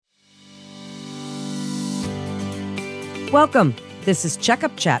Welcome. This is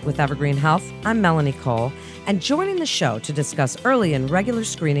Checkup Chat with Evergreen Health. I'm Melanie Cole, and joining the show to discuss early and regular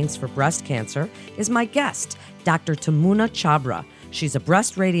screenings for breast cancer is my guest, Dr. Tamuna Chabra. She's a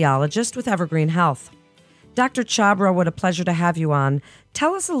breast radiologist with Evergreen Health. Dr. Chabra, what a pleasure to have you on.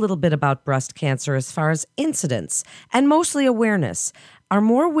 Tell us a little bit about breast cancer as far as incidence and mostly awareness. Are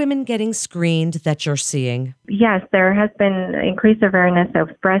more women getting screened that you're seeing? Yes, there has been increased awareness of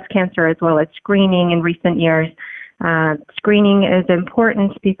breast cancer as well as screening in recent years. Screening is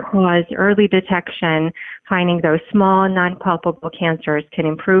important because early detection, finding those small, non-palpable cancers can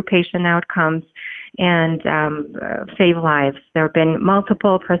improve patient outcomes and save lives. There have been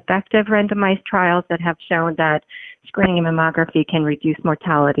multiple prospective randomized trials that have shown that screening mammography can reduce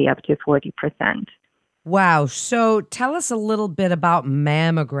mortality up to 40%. Wow. So tell us a little bit about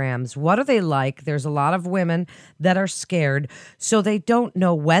mammograms. What are they like? There's a lot of women that are scared, so they don't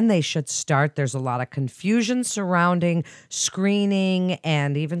know when they should start. There's a lot of confusion surrounding screening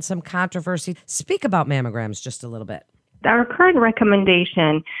and even some controversy. Speak about mammograms just a little bit. Our current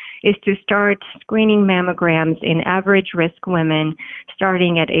recommendation is to start screening mammograms in average risk women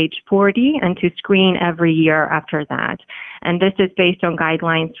starting at age 40 and to screen every year after that. And this is based on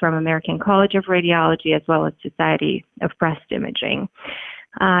guidelines from American College of Radiology as well as Society of Breast Imaging.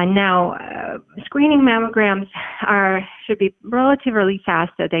 Screening mammograms should be relatively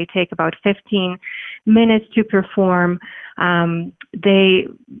fast, so they take about 15 minutes to perform. They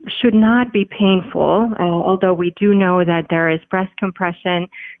should not be painful, although we do know that there is breast compression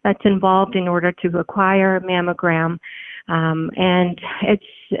that's involved in order to acquire a mammogram. And it's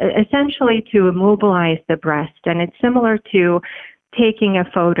essentially to immobilize the breast, and it's similar to taking a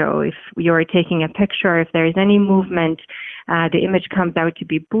photo. If you're taking a picture, if there's any movement, the image comes out to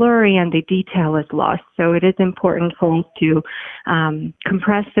be blurry and the detail is lost. So it is important for us to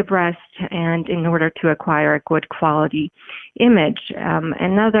compress the breast and in order to acquire a good quality image.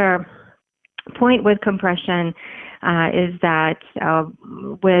 Another point with compression is that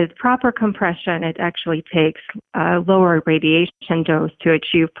with proper compression, it actually takes a lower radiation dose to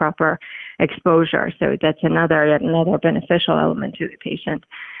achieve proper exposure. So that's another beneficial element to the patient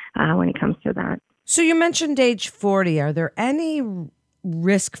when it comes to that. So you mentioned age 40. Are there any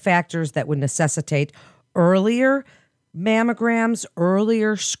risk factors that would necessitate earlier mammograms,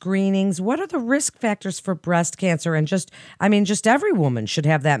 earlier screenings? What are the risk factors for breast cancer? And just every woman should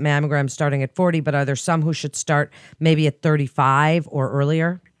have that mammogram starting at 40, but are there some who should start maybe at 35 or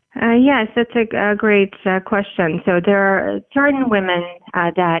earlier? Yes, that's a great question. So there are certain women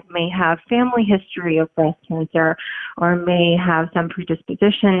that may have family history of breast cancer or may have some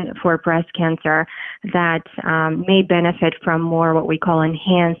predisposition for breast cancer that may benefit from more what we call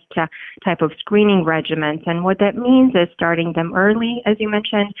enhanced type of screening regimens. And what that means is starting them early, as you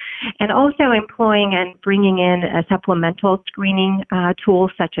mentioned, and also employing and bringing in a supplemental screening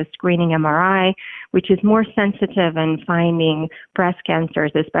tools such as screening MRI, which is more sensitive in finding breast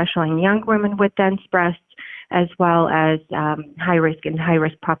cancers, especially in young women with dense breasts, as well as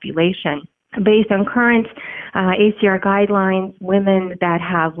high-risk population. Based on current ACR guidelines, women that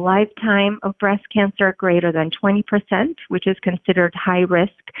have lifetime of breast cancer greater than 20%, which is considered high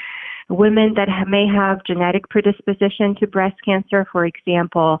risk, women that may have genetic predisposition to breast cancer, for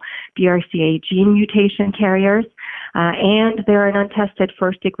example, BRCA gene mutation carriers, and they're an untested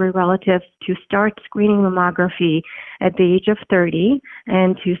first-degree relative, to start screening mammography at the age of 30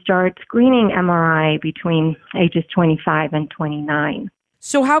 and to start screening MRI between ages 25 and 29.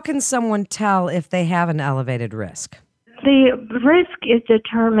 So how can someone tell if they have an elevated risk? The risk is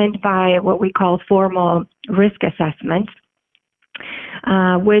determined by what we call formal risk assessment,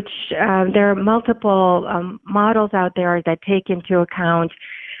 which there are multiple models out there that take into account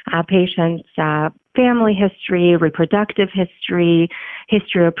patients' family history, reproductive history,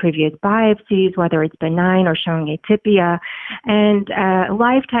 history of previous biopsies, whether it's benign or showing atypia, and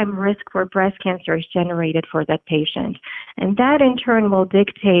lifetime risk for breast cancer is generated for that patient. And that in turn will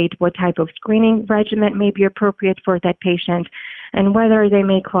dictate what type of screening regimen may be appropriate for that patient and whether they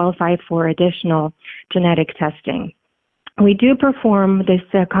may qualify for additional genetic testing. We do perform this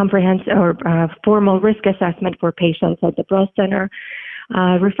comprehensive or formal risk assessment for patients at the breast center.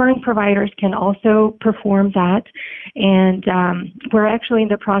 Referring providers can also perform that, and we're actually in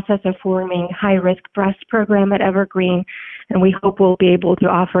the process of forming high-risk breast program at Evergreen, and we hope we'll be able to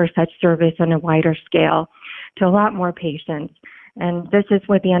offer such service on a wider scale to a lot more patients. And this is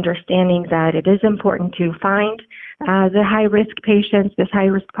with the understanding that it is important to find the high-risk patients, this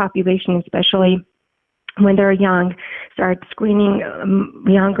high-risk population, especially when they're young, start screening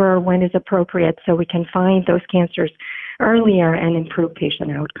younger when is appropriate so we can find those cancers earlier and improve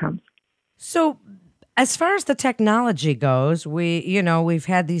patient outcomes. So As far as the technology goes, we've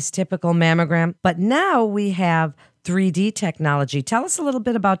had these typical mammogram, but now we have 3D technology. Tell us a little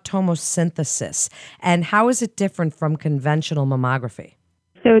bit about tomosynthesis and how is it different from conventional mammography?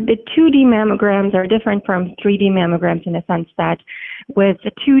 So the 2D mammograms are different from 3D mammograms in the sense that with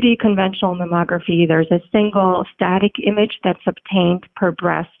the 2D conventional mammography, there's a single static image that's obtained per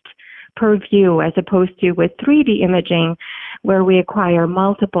breast per view, as opposed to with 3D imaging, where we acquire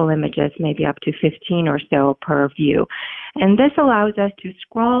multiple images, maybe up to 15 or so per view. And this allows us to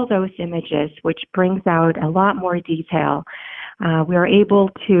scroll those images, which brings out a lot more detail. We are able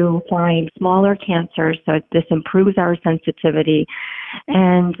to find smaller cancers, so this improves our sensitivity.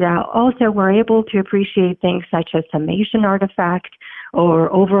 And also, we're able to appreciate things such as summation artifact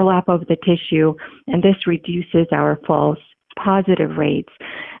or overlap of the tissue, and this reduces our false positive rates.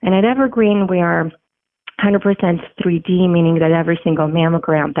 And at Evergreen, we are 100% 3D, meaning that every single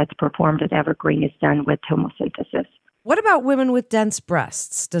mammogram that's performed at Evergreen is done with tomosynthesis. What about women with dense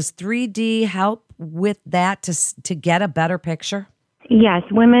breasts? Does 3D help with that to get a better picture? Yes,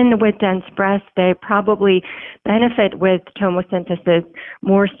 women with dense breasts, they probably benefit with tomosynthesis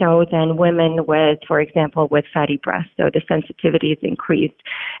more so than women with, for example, with fatty breasts. So the sensitivity is increased.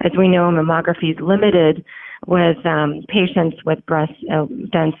 As we know, mammography is limited with patients with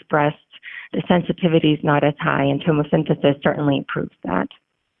dense breasts. The sensitivity is not as high, and tomosynthesis certainly improves that.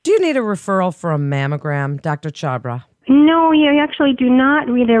 Do you need a referral for a mammogram, Dr. Chabra? No, you actually do not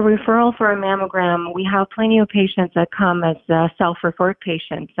need a referral for a mammogram. We have plenty of patients that come as self-referred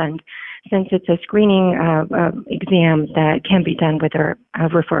patients, and since it's a screening exam, that can be done with a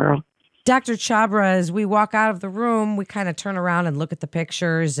referral. Dr. Chabra, as we walk out of the room, we kind of turn around and look at the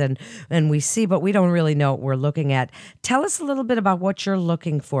pictures and we see, but we don't really know what we're looking at. Tell us a little bit about what you're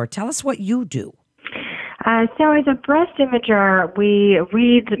looking for. Tell us what you do. So as a breast imager, we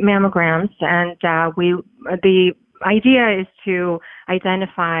read mammograms, and the idea is to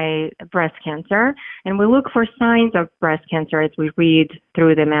identify breast cancer, and we look for signs of breast cancer as we read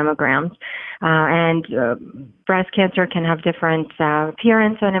through the mammograms. Breast cancer can have different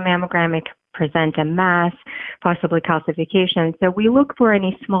appearance on a mammogram. It can present a mass, possibly calcification. So we look for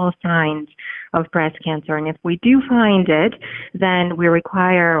any small signs of breast cancer, and if we do find it, then we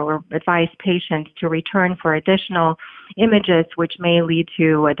require or advise patients to return for additional images, which may lead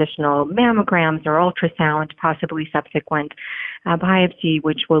to additional mammograms or ultrasound, possibly subsequent biopsy,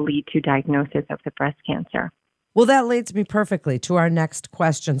 which will lead to diagnosis of the breast cancer. Well, that leads me perfectly to our next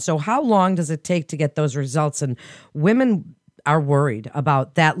question. So how long does it take to get those results? And women are worried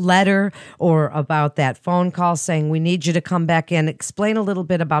about that letter or about that phone call saying, we need you to come back in. Explain a little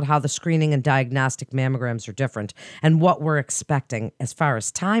bit about how the screening and diagnostic mammograms are different and what we're expecting as far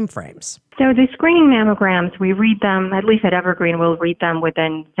as time frames. So the screening mammograms, we read them, at least at Evergreen, we'll read them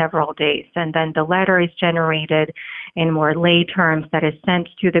within several days. And then the letter is generated in more lay terms that is sent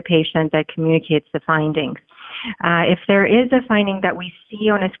to the patient that communicates the findings. If there is a finding that we see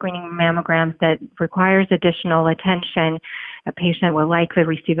on a screening mammogram that requires additional attention, a patient will likely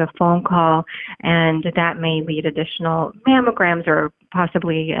receive a phone call, and that may lead additional mammograms or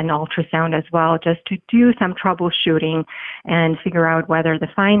possibly an ultrasound as well, just to do some troubleshooting and figure out whether the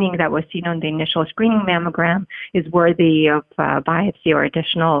finding that was seen on the initial screening mammogram is worthy of biopsy or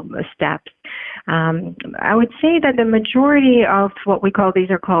additional steps. I would say that the majority of what we call,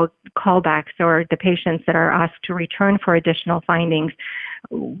 these are called callbacks, or the patients that are asked to return for additional findings,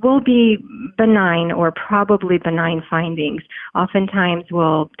 will be benign or probably benign findings. Oftentimes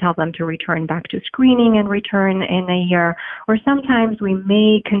we'll tell them to return back to screening and return in a year, or sometimes we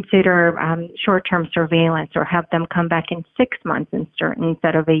may consider short-term surveillance or have them come back in 6 months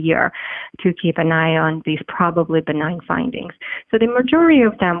instead of a year to keep an eye on these probably benign findings. So the majority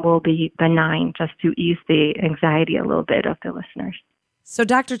of them will be benign, just to ease the anxiety a little bit of the listeners. So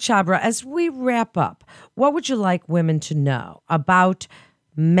Dr. Chabra, as we wrap up, what would you like women to know about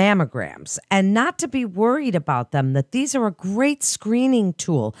mammograms and not to be worried about them, that these are a great screening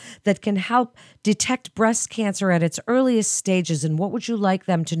tool that can help detect breast cancer at its earliest stages? And what would you like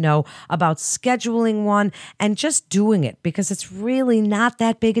them to know about scheduling one and just doing it, because it's really not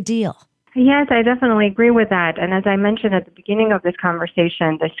that big a deal? Yes, I definitely agree with that. And as I mentioned at the beginning of this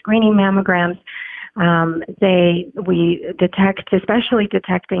conversation, the screening mammograms, we detect, especially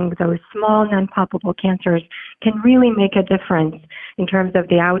detecting those small non-palpable cancers, can really make a difference in terms of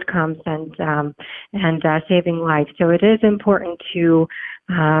the outcomes and saving lives. So it is important to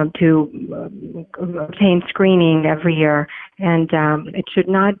obtain screening every year, and it should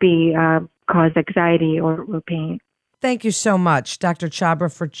not be cause anxiety or pain. Thank you so much, Dr.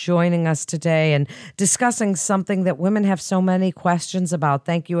 Chabra, for joining us today and discussing something that women have so many questions about.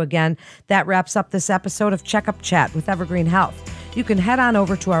 Thank you again. That wraps up this episode of Checkup Chat with Evergreen Health. You can head on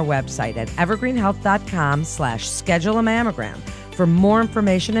over to our website at evergreenhealth.com/schedule-a-mammogram for more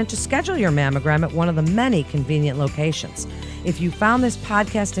information and to schedule your mammogram at one of the many convenient locations. If you found this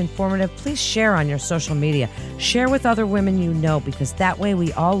podcast informative, please share on your social media. Share with other women you know, because that way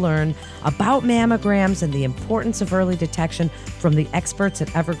we all learn about mammograms and the importance of early detection from the experts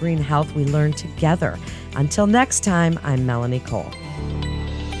at Evergreen Health. We learn together. Until next time, I'm Melanie Cole.